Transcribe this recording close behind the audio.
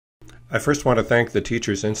I first want to thank the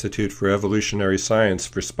Teachers Institute for Evolutionary Science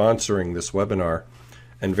for sponsoring this webinar,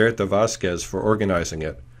 and Berta Vasquez for organizing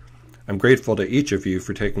it. I'm grateful to each of you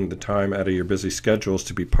for taking the time out of your busy schedules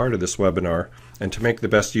to be part of this webinar, and to make the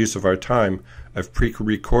best use of our time, I've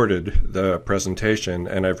pre-recorded the presentation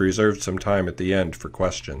and I've reserved some time at the end for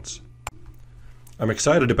questions. I'm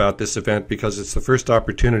excited about this event because it's the first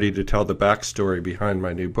opportunity to tell the backstory behind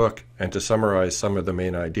my new book and to summarize some of the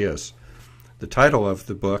main ideas. The title of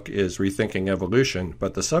the book is Rethinking Evolution,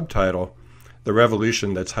 but the subtitle, The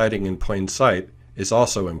Revolution That's Hiding in Plain Sight, is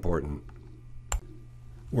also important.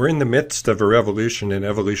 We're in the midst of a revolution in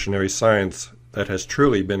evolutionary science that has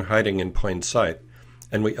truly been hiding in plain sight,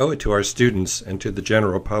 and we owe it to our students and to the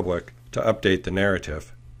general public to update the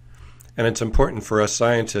narrative. And it's important for us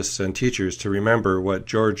scientists and teachers to remember what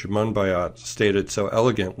George Monbiot stated so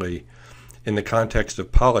elegantly in the context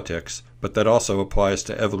of politics, but that also applies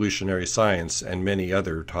to evolutionary science and many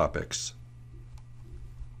other topics.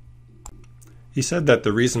 He said that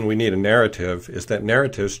the reason we need a narrative is that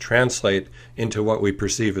narratives translate into what we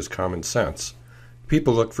perceive as common sense.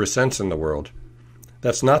 People look for sense in the world.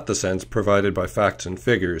 That's not the sense provided by facts and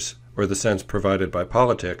figures, or the sense provided by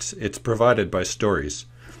politics. It's provided by stories.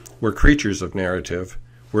 We're creatures of narrative.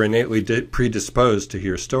 We're innately predisposed to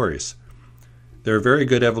hear stories. There are very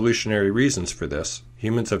good evolutionary reasons for this.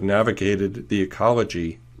 Humans have navigated the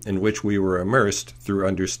ecology in which we were immersed through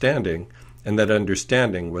understanding, and that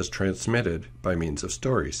understanding was transmitted by means of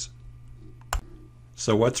stories.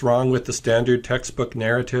 So what's wrong with the standard textbook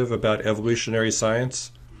narrative about evolutionary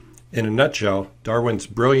science? In a nutshell, Darwin's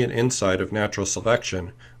brilliant insight of natural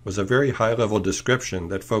selection was a very high-level description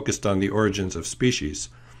that focused on the origins of species.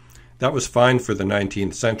 That was fine for the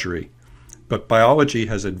 19th century, but biology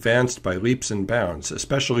has advanced by leaps and bounds,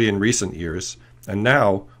 especially in recent years, and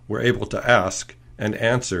now we're able to ask and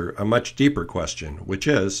answer a much deeper question, which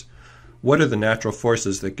is, what are the natural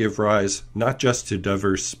forces that give rise not just to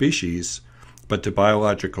diverse species, but to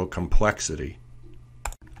biological complexity?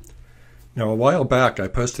 Now, a while back, I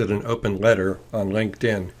posted an open letter on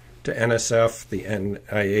LinkedIn to NSF, the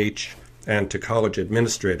NIH, and to college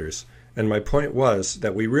administrators, and my point was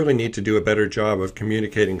that we really need to do a better job of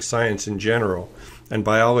communicating science in general, and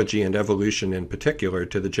biology and evolution in particular,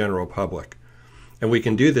 to the general public. And we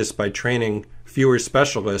can do this by training fewer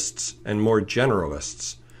specialists and more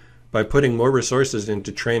generalists, by putting more resources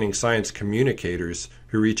into training science communicators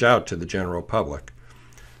who reach out to the general public.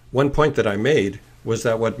 One point that I made was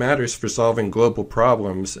that what matters for solving global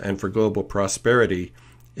problems and for global prosperity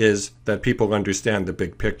is that people understand the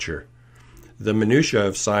big picture. The minutiae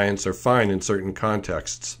of science are fine in certain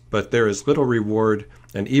contexts, but there is little reward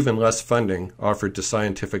and even less funding offered to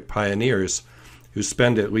scientific pioneers who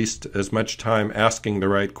spend at least as much time asking the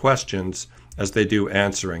right questions as they do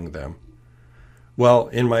answering them. Well,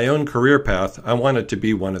 in my own career path, I wanted to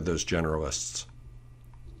be one of those generalists.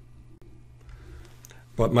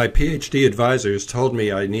 But my PhD advisors told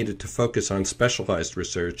me I needed to focus on specialized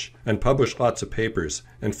research and publish lots of papers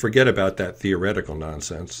and forget about that theoretical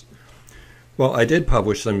nonsense. Well, I did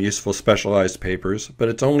publish some useful specialized papers, but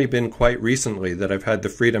it's only been quite recently that I've had the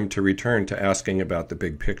freedom to return to asking about the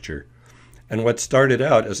big picture. And what started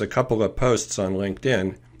out as a couple of posts on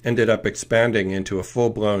LinkedIn ended up expanding into a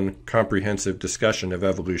full-blown, comprehensive discussion of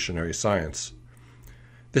evolutionary science.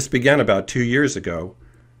 This began about 2 years ago,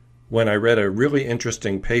 when I read a really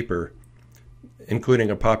interesting paper,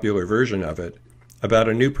 including a popular version of it, about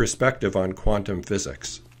a new perspective on quantum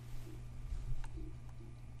physics.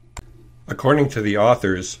 According to the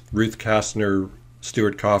authors, Ruth Kastner,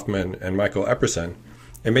 Stuart Kauffman, and Michael Epperson,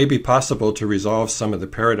 it may be possible to resolve some of the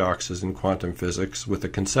paradoxes in quantum physics with a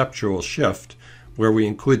conceptual shift where we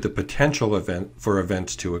include the potential for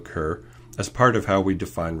events to occur as part of how we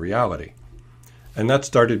define reality. And that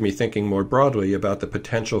started me thinking more broadly about the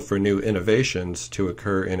potential for new innovations to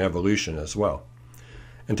occur in evolution as well.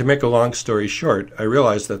 And to make a long story short, I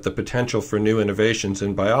realized that the potential for new innovations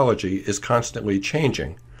in biology is constantly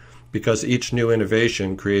changing, because each new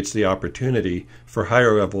innovation creates the opportunity for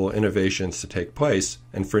higher-level innovations to take place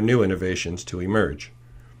and for new innovations to emerge.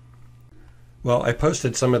 Well, I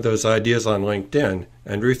posted some of those ideas on LinkedIn,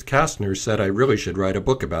 and Ruth Kastner said I really should write a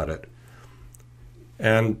book about it.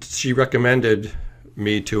 And she recommended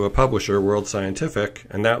me to a publisher, World Scientific,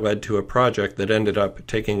 and that led to a project that ended up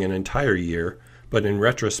taking an entire year, but in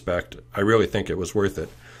retrospect, I really think it was worth it,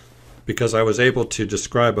 because I was able to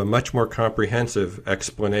describe a much more comprehensive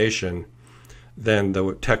explanation than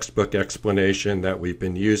the textbook explanation that we've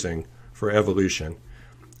been using for evolution.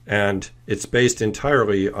 And it's based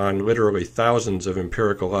entirely on literally thousands of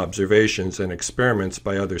empirical observations and experiments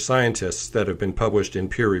by other scientists that have been published in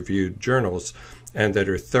peer-reviewed journals and that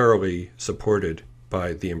are thoroughly supported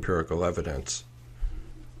by the empirical evidence.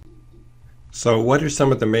 So what are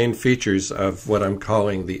some of the main features of what I'm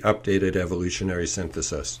calling the updated evolutionary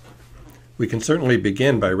synthesis? We can certainly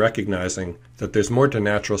begin by recognizing that there's more to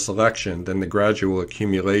natural selection than the gradual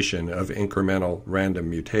accumulation of incremental random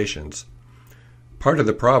mutations. Part of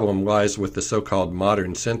the problem lies with the so-called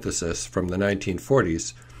modern synthesis from the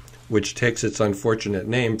 1940s, which takes its unfortunate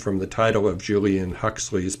name from the title of Julian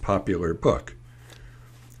Huxley's popular book.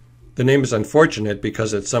 The name is unfortunate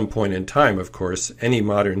because at some point in time, of course, any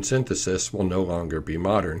modern synthesis will no longer be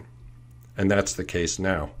modern. And that's the case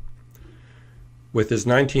now. With his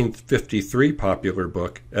 1953 popular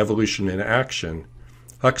book, Evolution in Action,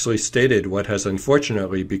 Huxley stated what has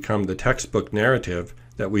unfortunately become the textbook narrative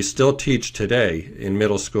that we still teach today in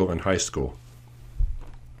middle school and high school.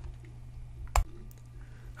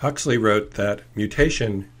 Huxley wrote that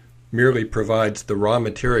mutation merely provides the raw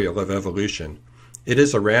material of evolution. It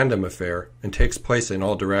is a random affair and takes place in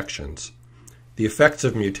all directions. The effects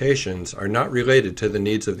of mutations are not related to the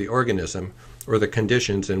needs of the organism or the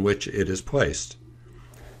conditions in which it is placed.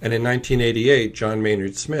 And in 1988, John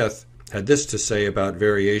Maynard Smith had this to say about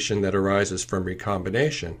variation that arises from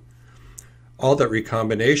recombination. All that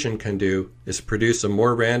recombination can do is produce a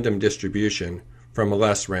more random distribution from a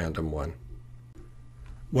less random one.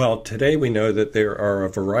 Well, today we know that there are a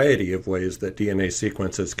variety of ways that DNA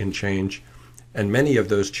sequences can change, and many of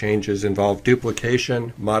those changes involve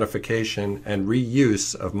duplication, modification, and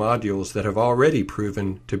reuse of modules that have already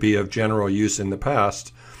proven to be of general use in the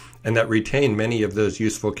past, and that retain many of those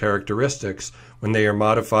useful characteristics when they are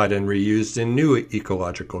modified and reused in new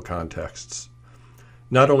ecological contexts.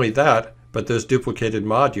 Not only that, but those duplicated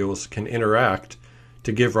modules can interact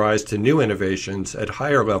to give rise to new innovations at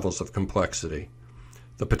higher levels of complexity.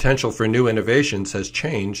 The potential for new innovations has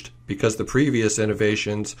changed because the previous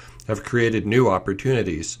innovations have created new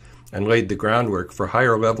opportunities and laid the groundwork for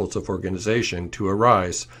higher levels of organization to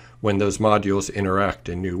arise when those modules interact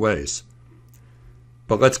in new ways.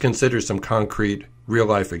 But let's consider some concrete,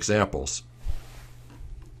 real-life examples.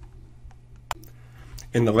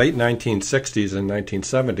 In the late 1960s and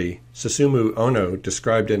 1970s, Susumu Ono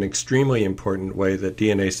described an extremely important way that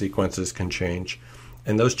DNA sequences can change,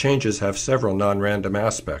 and those changes have several non-random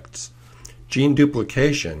aspects. Gene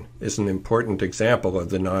duplication is an important example of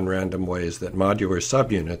the non-random ways that modular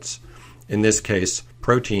subunits, in this case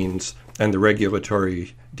proteins and the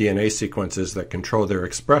regulatory DNA sequences that control their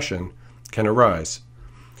expression, can arise.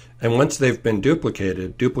 And once they've been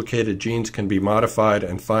duplicated, duplicated genes can be modified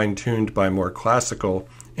and fine-tuned by more classical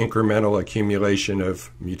incremental accumulation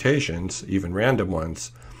of mutations, even random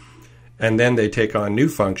ones, and then they take on new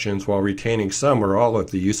functions while retaining some or all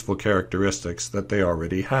of the useful characteristics that they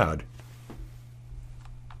already had.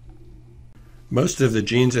 Most of the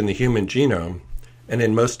genes in the human genome, and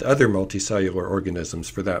in most other multicellular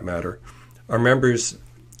organisms for that matter, are members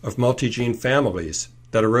of multi-gene families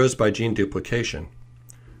that arose by gene duplication.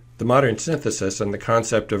 The modern synthesis and the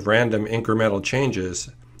concept of random incremental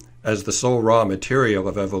changes as the sole raw material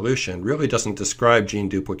of evolution really doesn't describe gene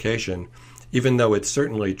duplication, even though it's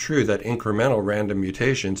certainly true that incremental random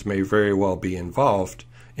mutations may very well be involved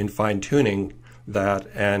in fine-tuning that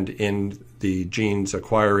and in the genes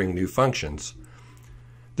acquiring new functions.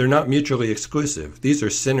 They're not mutually exclusive. These are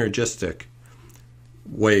synergistic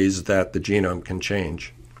ways that the genome can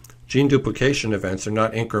change. Gene duplication events are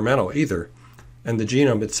not incremental either, and the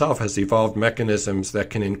genome itself has evolved mechanisms that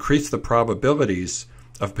can increase the probabilities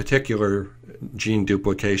of particular gene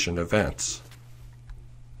duplication events.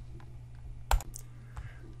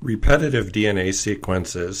 Repetitive DNA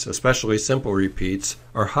sequences, especially simple repeats,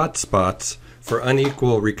 are hotspots for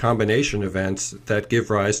unequal recombination events that give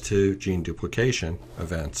rise to gene duplication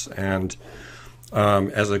events. And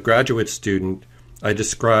as a graduate student, I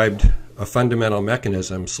described a fundamental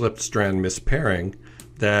mechanism, slip-strand mispairing,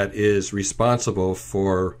 that is responsible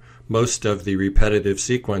for most of the repetitive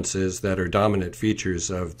sequences that are dominant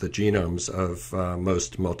features of the genomes of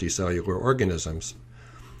most multicellular organisms.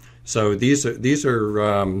 So these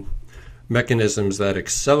are mechanisms that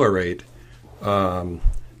accelerate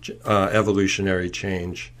evolutionary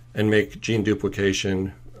change and make gene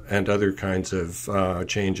duplication and other kinds of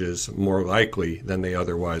changes more likely than they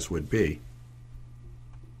otherwise would be.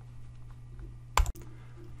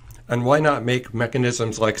 And why not make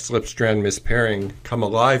mechanisms like slip-strand mispairing come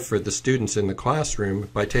alive for the students in the classroom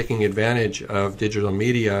by taking advantage of digital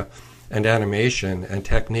media and animation and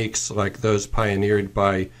techniques like those pioneered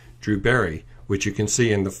by Drew Berry, which you can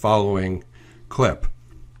see in the following clip.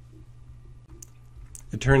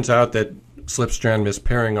 It turns out that slip-strand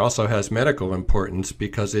mispairing also has medical importance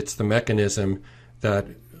because it's the mechanism that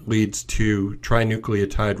leads to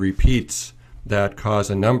trinucleotide repeats that cause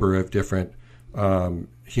a number of different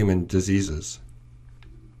human diseases.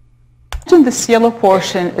 This yellow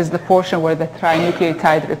portion is the portion where the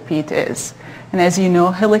trinucleotide repeat is. And as you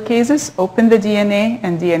know, helicases open the DNA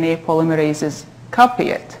and DNA polymerases copy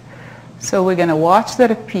it. So we're going to watch the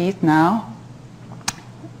repeat now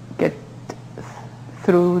get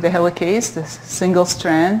through the helicase. This single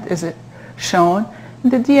strand is shown.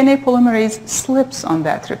 And the DNA polymerase slips on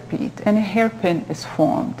that repeat and a hairpin is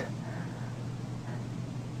formed.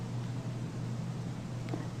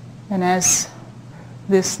 And as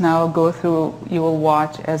this now go through, you will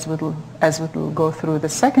watch as it will go through the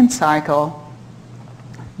second cycle,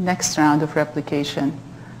 next round of replication.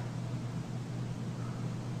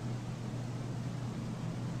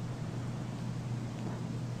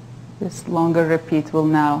 This longer repeat will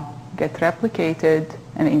now get replicated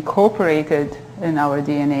and incorporated in our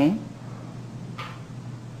DNA.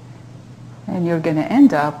 And you're going to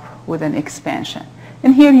end up with an expansion.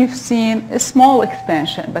 And here you've seen a small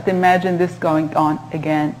expansion, but imagine this going on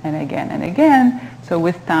again and again and again. So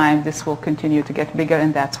with time, this will continue to get bigger,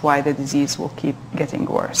 and that's why the disease will keep getting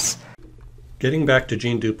worse. Getting back to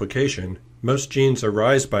gene duplication, most genes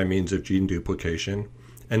arise by means of gene duplication,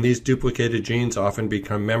 and these duplicated genes often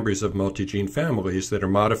become members of multi-gene families that are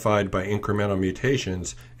modified by incremental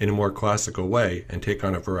mutations in a more classical way and take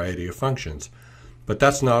on a variety of functions. But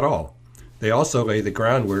that's not all. They also lay the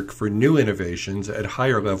groundwork for new innovations at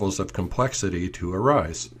higher levels of complexity to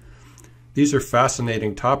arise. These are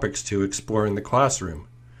fascinating topics to explore in the classroom.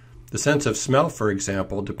 The sense of smell, for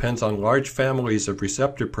example, depends on large families of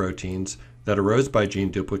receptor proteins that arose by gene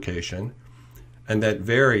duplication and that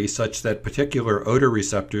vary such that particular odor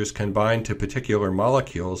receptors can bind to particular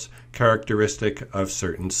molecules characteristic of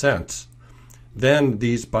certain scents. Then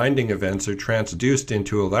these binding events are transduced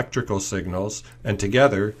into electrical signals, and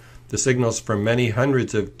together the signals from many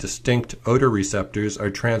hundreds of distinct odor receptors are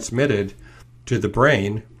transmitted to the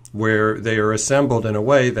brain, where they are assembled in a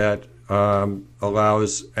way that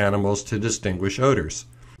allows animals to distinguish odors.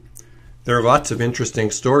 There are lots of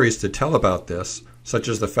interesting stories to tell about this, such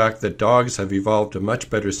as the fact that dogs have evolved a much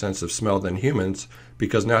better sense of smell than humans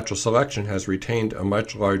because natural selection has retained a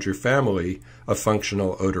much larger family of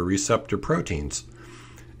functional odor receptor proteins.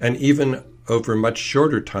 And even over much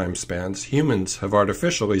shorter time spans, humans have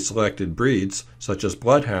artificially selected breeds, such as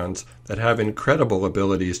bloodhounds, that have incredible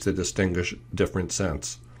abilities to distinguish different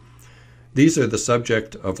scents. These are the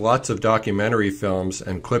subject of lots of documentary films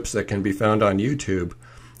and clips that can be found on YouTube,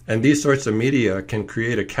 and these sorts of media can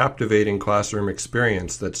create a captivating classroom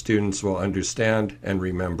experience that students will understand and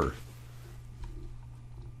remember.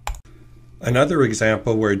 Another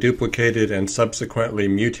example where duplicated and subsequently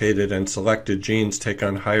mutated and selected genes take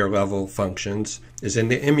on higher level functions is in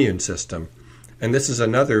the immune system, and this is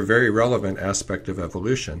another very relevant aspect of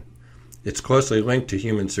evolution. It's closely linked to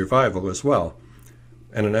human survival as well,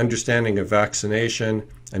 and an understanding of vaccination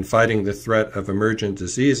and fighting the threat of emergent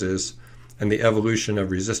diseases and the evolution of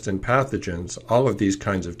resistant pathogens, all of these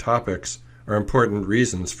kinds of topics are important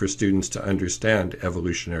reasons for students to understand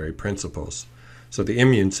evolutionary principles. So the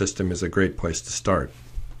immune system is a great place to start.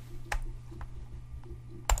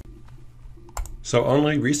 So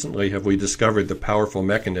only recently have we discovered the powerful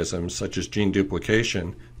mechanisms such as gene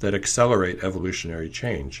duplication that accelerate evolutionary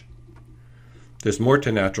change. There's more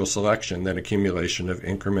to natural selection than accumulation of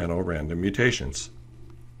incremental random mutations.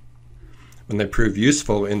 When they prove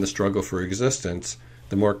useful in the struggle for existence,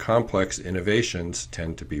 the more complex innovations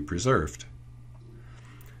tend to be preserved.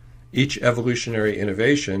 Each evolutionary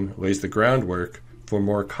innovation lays the groundwork for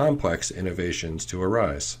more complex innovations to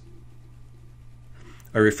arise.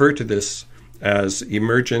 I refer to this as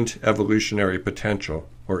emergent evolutionary potential,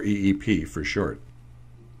 or EEP for short.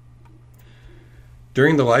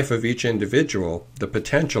 During the life of each individual, the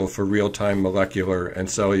potential for real-time molecular and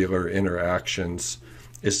cellular interactions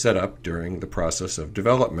is set up during the process of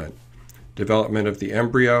development of the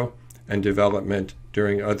embryo, and development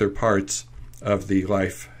during other parts of the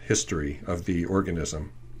life history of the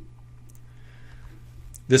organism.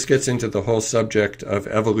 This gets into the whole subject of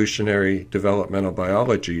evolutionary developmental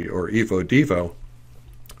biology, or Evo-Devo,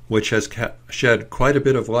 which has shed quite a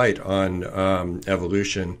bit of light on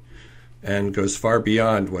evolution and goes far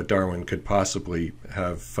beyond what Darwin could possibly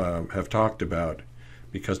have talked about,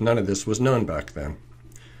 because none of this was known back then.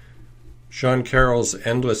 Sean Carroll's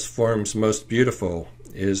Endless Forms Most Beautiful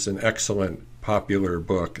is an excellent popular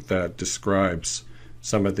book that describes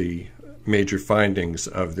some of the major findings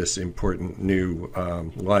of this important new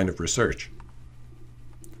line of research.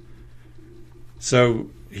 So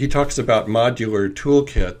he talks about modular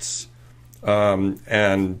toolkits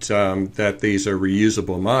that these are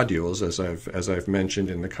reusable modules, as I've mentioned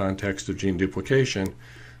in the context of gene duplication.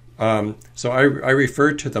 So I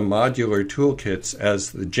refer to the modular toolkits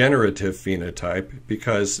as the generative phenotype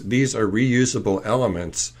because these are reusable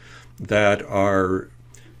elements that are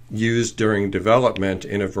used during development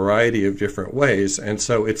in a variety of different ways. And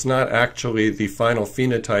so it's not actually the final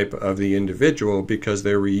phenotype of the individual because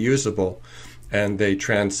they're reusable and they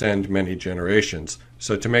transcend many generations.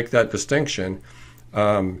 So to make that distinction,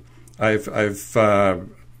 I've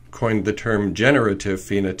coined the term generative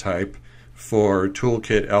phenotype for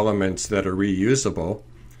toolkit elements that are reusable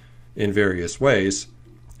in various ways,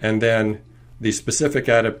 and then the specific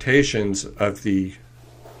adaptations of the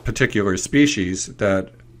particular species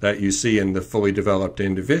that you see in the fully developed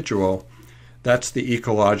individual, that's the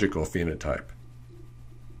ecological phenotype.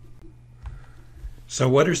 So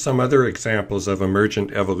what are some other examples of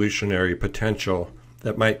emergent evolutionary potential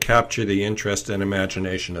that might capture the interest and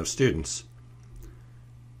imagination of students?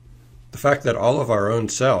 The fact that all of our own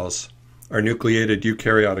cells, our nucleated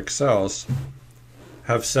eukaryotic cells,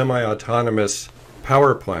 have semi-autonomous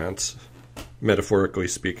power plants, metaphorically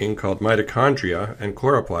speaking, called mitochondria and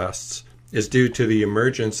chloroplasts, is due to the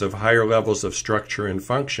emergence of higher levels of structure and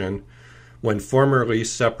function when formerly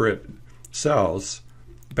separate cells,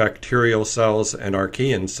 bacterial cells and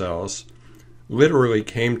archaean cells, literally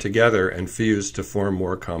came together and fused to form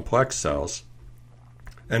more complex cells,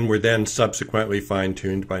 and were then subsequently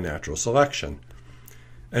fine-tuned by natural selection.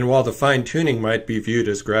 And while the fine-tuning might be viewed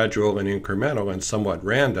as gradual and incremental and somewhat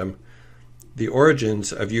random, the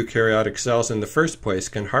origins of eukaryotic cells in the first place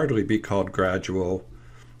can hardly be called gradual,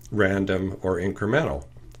 random, or incremental.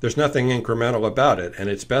 There's nothing incremental about it, and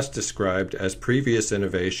it's best described as previous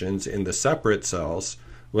innovations in the separate cells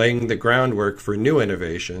laying the groundwork for new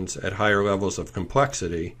innovations at higher levels of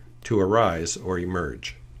complexity to arise or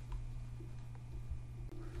emerge.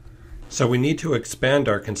 So we need to expand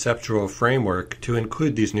our conceptual framework to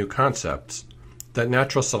include these new concepts, that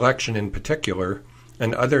natural selection in particular,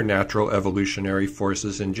 and other natural evolutionary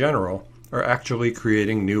forces in general, are actually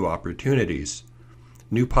creating new opportunities,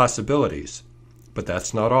 new possibilities. But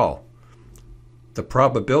that's not all. The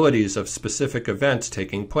probabilities of specific events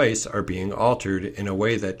taking place are being altered in a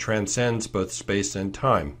way that transcends both space and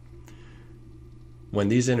time. When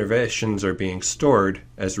these innovations are being stored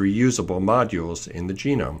as reusable modules in the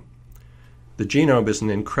genome. The genome is an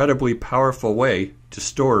incredibly powerful way to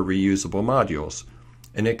store reusable modules,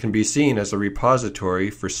 and it can be seen as a repository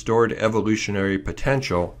for stored evolutionary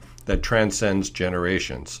potential that transcends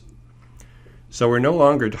generations. So we're no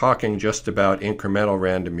longer talking just about incremental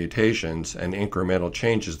random mutations and incremental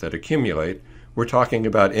changes that accumulate. We're talking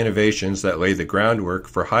about innovations that lay the groundwork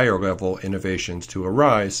for higher level innovations to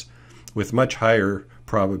arise with much higher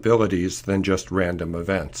probabilities than just random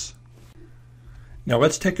events. Now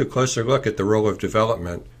let's take a closer look at the role of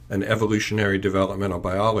development and evolutionary developmental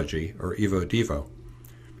biology, or Evo-Devo.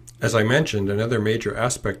 As I mentioned, another major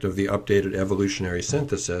aspect of the updated evolutionary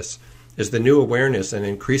synthesis is the new awareness and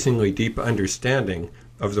increasingly deep understanding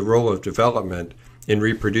of the role of development in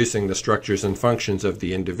reproducing the structures and functions of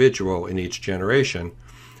the individual in each generation,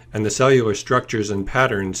 and the cellular structures and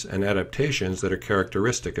patterns and adaptations that are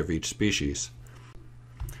characteristic of each species.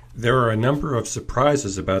 There are a number of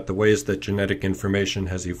surprises about the ways that genetic information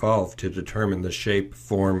has evolved to determine the shape,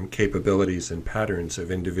 form, capabilities, and patterns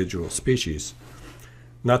of individual species,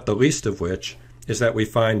 not the least of which is that we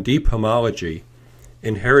find deep homology,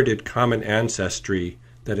 inherited common ancestry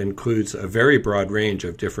that includes a very broad range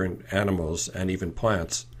of different animals and even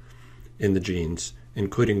plants in the genes,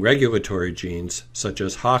 including regulatory genes such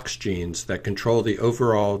as Hox genes that control the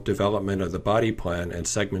overall development of the body plan and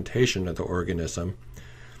segmentation of the organism.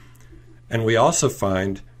 And we also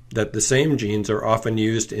find that the same genes are often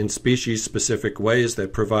used in species-specific ways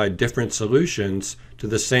that provide different solutions to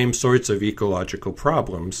the same sorts of ecological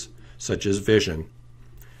problems, such as vision.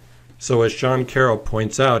 So as Sean Carroll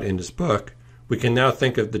points out in his book, we can now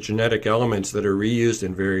think of the genetic elements that are reused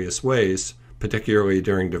in various ways, particularly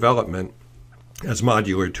during development, as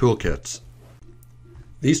modular toolkits.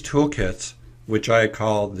 These toolkits, which I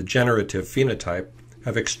call the generative phenotype,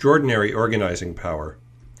 have extraordinary organizing power.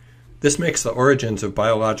 This makes the origins of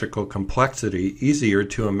biological complexity easier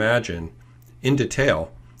to imagine in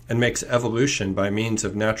detail and makes evolution by means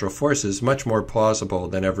of natural forces much more plausible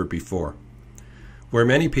than ever before. Where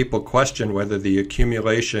many people question whether the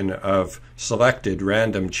accumulation of selected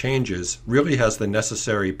random changes really has the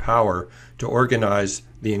necessary power to organize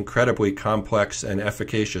the incredibly complex and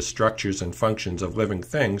efficacious structures and functions of living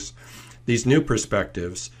things, these new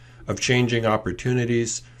perspectives of changing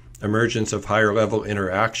opportunities, emergence of higher level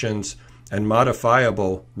interactions, and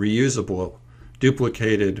modifiable, reusable,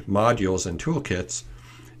 duplicated modules and toolkits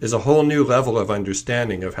is a whole new level of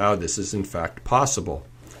understanding of how this is in fact possible.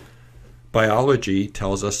 Biology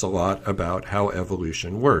tells us a lot about how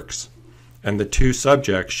evolution works, and the two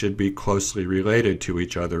subjects should be closely related to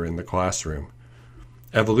each other in the classroom.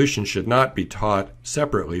 Evolution should not be taught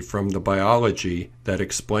separately from the biology that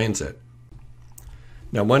explains it.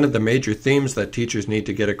 Now, one of the major themes that teachers need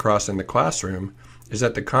to get across in the classroom is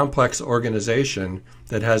that the complex organization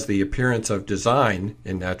that has the appearance of design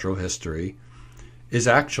in natural history is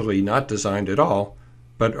actually not designed at all,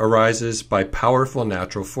 but arises by powerful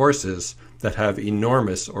natural forces that have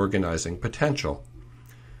enormous organizing potential.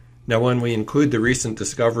 Now, when we include the recent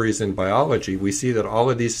discoveries in biology, we see that all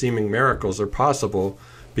of these seeming miracles are possible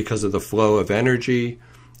because of the flow of energy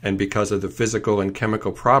and because of the physical and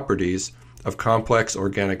chemical properties of complex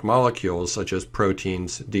organic molecules such as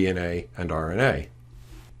proteins, DNA, and RNA.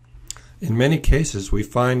 In many cases, we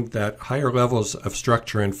find that higher levels of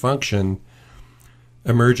structure and function,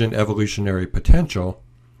 emergent evolutionary potential,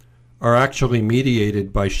 are actually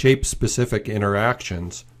mediated by shape-specific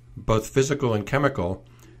interactions, both physical and chemical,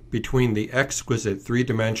 between the exquisite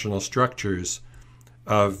three-dimensional structures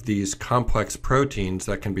of these complex proteins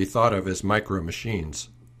that can be thought of as micro-machines.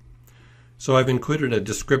 So I've included a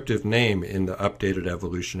descriptive name in the updated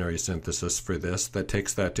evolutionary synthesis for this that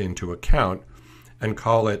takes that into account, and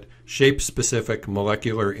call it shape-specific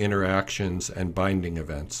molecular interactions and binding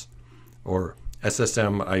events, or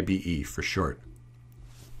SSMIBE for short.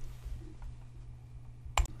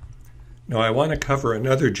 Now I want to cover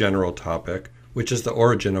another general topic, which is the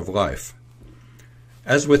origin of life.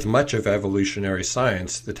 As with much of evolutionary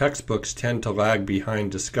science, the textbooks tend to lag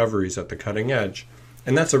behind discoveries at the cutting edge,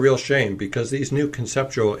 and that's a real shame because these new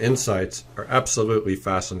conceptual insights are absolutely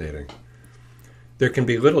fascinating. There can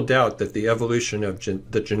be little doubt that the evolution of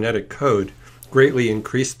the genetic code greatly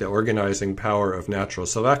increased the organizing power of natural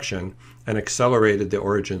selection and accelerated the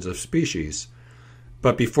origins of species.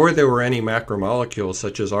 But before there were any macromolecules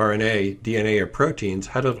such as RNA, DNA, or proteins,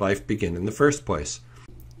 how did life begin in the first place?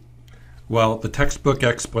 Well, the textbook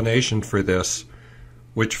explanation for this,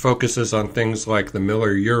 which focuses on things like the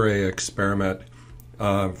Miller-Urey experiment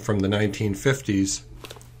from the 1950s,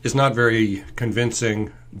 is not very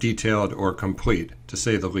convincing, detailed, or complete, to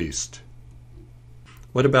say the least.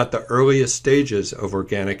 What about the earliest stages of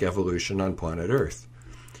organic evolution on planet Earth?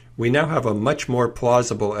 We now have a much more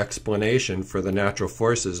plausible explanation for the natural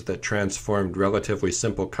forces that transformed relatively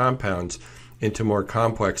simple compounds into more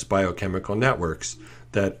complex biochemical networks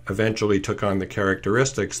that eventually took on the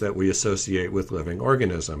characteristics that we associate with living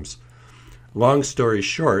organisms. Long story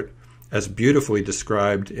short, as beautifully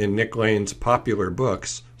described in Nick Lane's popular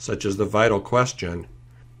books, such as The Vital Question,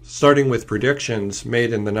 starting with predictions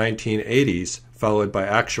made in the 1980s, followed by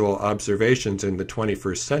actual observations in the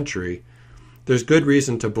 21st century, there's good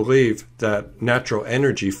reason to believe that natural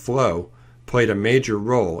energy flow played a major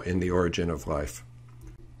role in the origin of life.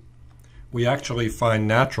 We actually find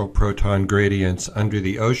natural proton gradients under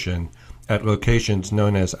the ocean at locations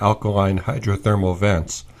known as alkaline hydrothermal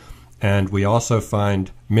vents, and we also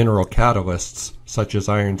find mineral catalysts such as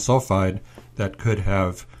iron sulfide that could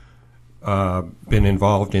have been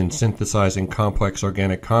involved in synthesizing complex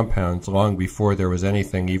organic compounds long before there was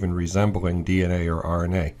anything even resembling DNA or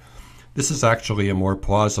RNA. This is actually a more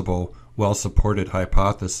plausible, well-supported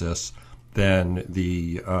hypothesis than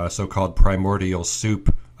the so-called primordial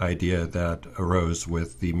soup idea that arose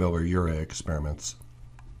with the Miller-Urey experiments.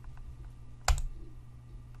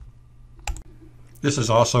 This is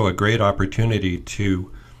also a great opportunity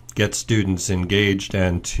to get students engaged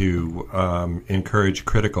and to encourage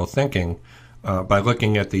critical thinking by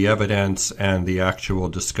looking at the evidence and the actual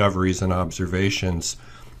discoveries and observations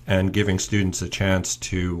and giving students a chance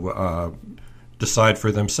to decide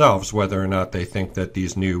for themselves whether or not they think that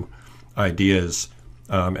these new ideas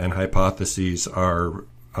and hypotheses are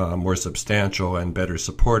more substantial and better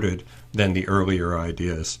supported than the earlier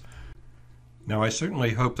ideas. Now, I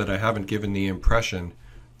certainly hope that I haven't given the impression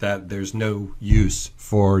that there's no use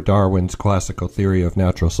for Darwin's classical theory of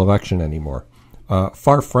natural selection anymore.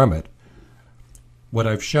 Far from it. What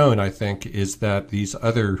I've shown, I think, is that these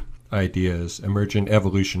other ideas, emergent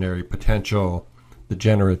evolutionary potential, the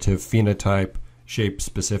generative phenotype,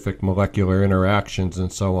 shape-specific molecular interactions,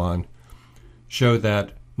 and so on, show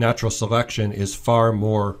that natural selection is far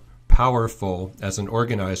more powerful as an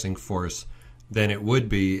organizing force than it would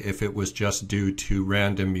be if it was just due to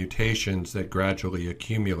random mutations that gradually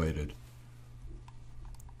accumulated.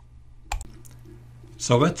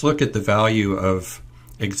 So let's look at the value of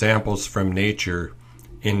examples from nature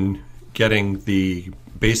in getting the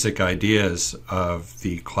basic ideas of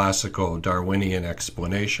the classical Darwinian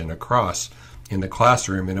explanation across in the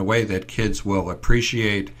classroom in a way that kids will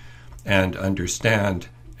appreciate and understand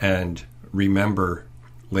and remember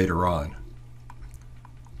later on.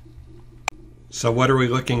 So what are we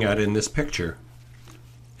looking at in this picture?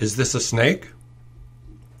 Is this a snake?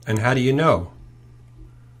 And how do you know?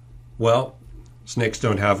 Well, snakes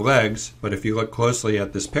don't have legs, but if you look closely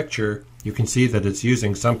at this picture, you can see that it's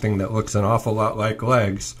using something that looks an awful lot like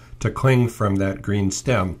legs to cling from that green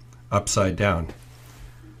stem upside down.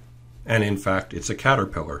 And in fact, it's a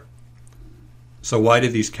caterpillar. So why do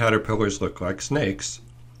these caterpillars look like snakes?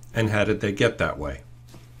 And how did they get that way?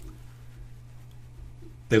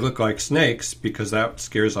 They look like snakes because that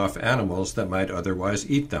scares off animals that might otherwise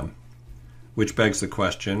eat them. Which begs the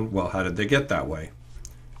question, well, how did they get that way?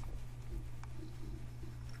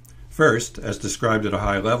 First, as described at a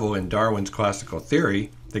high level in Darwin's classical theory,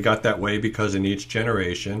 they got that way because in each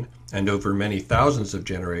generation, and over many thousands of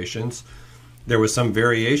generations, there was some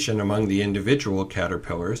variation among the individual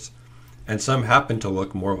caterpillars, and some happened to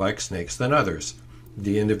look more like snakes than others.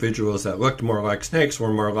 The individuals that looked more like snakes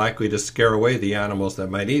were more likely to scare away the animals that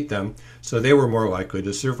might eat them, so they were more likely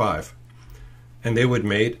to survive. And they would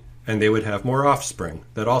mate, and they would have more offspring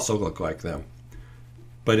that also looked like them.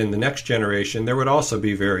 But in the next generation, there would also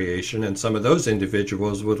be variation, and some of those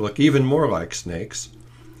individuals would look even more like snakes.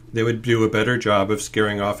 They would do a better job of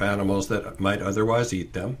scaring off animals that might otherwise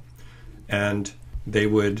eat them, and they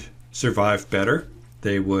would survive better.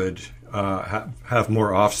 They would have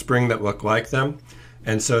more offspring that look like them,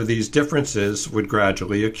 and so these differences would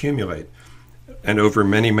gradually accumulate. And over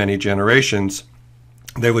many, many generations,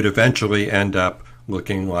 they would eventually end up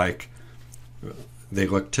looking like they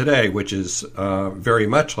look today, which is very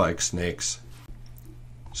much like snakes.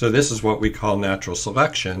 So this is what we call natural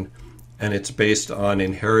selection, and it's based on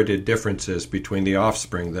inherited differences between the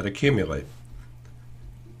offspring that accumulate.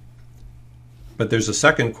 But there's a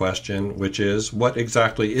second question, which is, what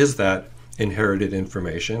exactly is that inherited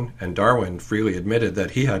information? And Darwin freely admitted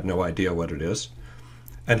that he had no idea what it is.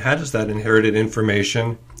 And how does that inherited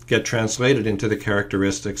information get translated into the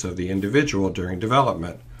characteristics of the individual during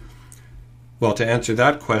development? Well, to answer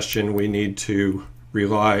that question, we need to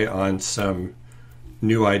rely on some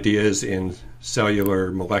new ideas in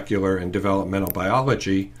cellular, molecular, and developmental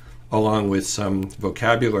biology, along with some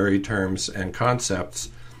vocabulary terms and concepts.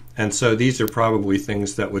 And so these are probably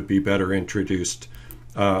things that would be better introduced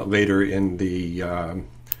later in the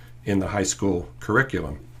high school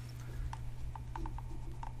curriculum.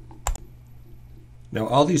 Now,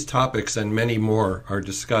 all these topics and many more are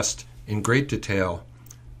discussed in great detail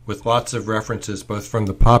with lots of references both from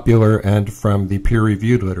the popular and from the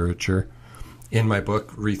peer-reviewed literature in my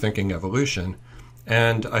book, Rethinking Evolution.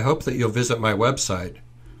 And I hope that you'll visit my website,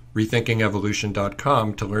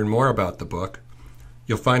 rethinkingevolution.com, to learn more about the book.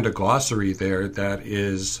 You'll find a glossary there that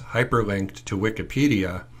is hyperlinked to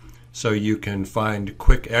Wikipedia, so you can find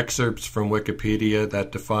quick excerpts from Wikipedia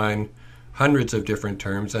that define hundreds of different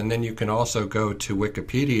terms, and then you can also go to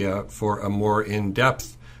Wikipedia for a more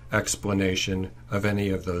in-depth explanation of any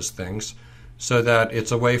of those things, so that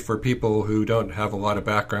it's a way for people who don't have a lot of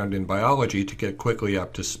background in biology to get quickly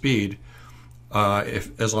up to speed,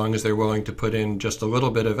 as long as they're willing to put in just a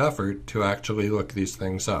little bit of effort to actually look these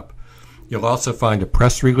things up. You'll also find a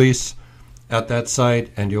press release at that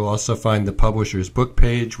site, and you'll also find the publisher's book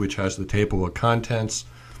page, which has the table of contents.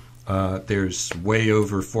 There's way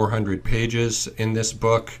over 400 pages in this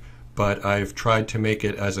book, but I've tried to make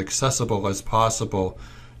it as accessible as possible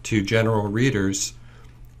to general readers,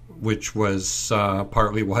 which was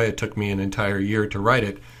partly why it took me an entire year to write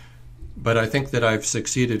it. But I think that I've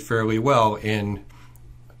succeeded fairly well in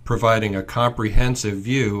providing a comprehensive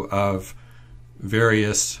view of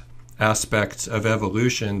various aspects of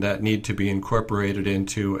evolution that need to be incorporated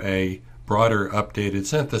into a broader, updated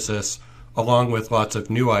synthesis, along with lots of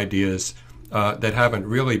new ideas that haven't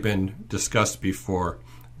really been discussed before,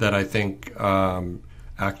 that I think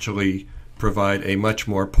actually provide a much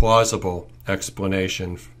more plausible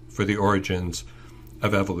explanation for the origins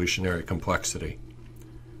of evolutionary complexity.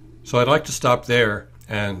 So I'd like to stop there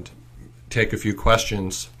and take a few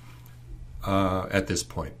questions at this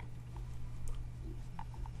point.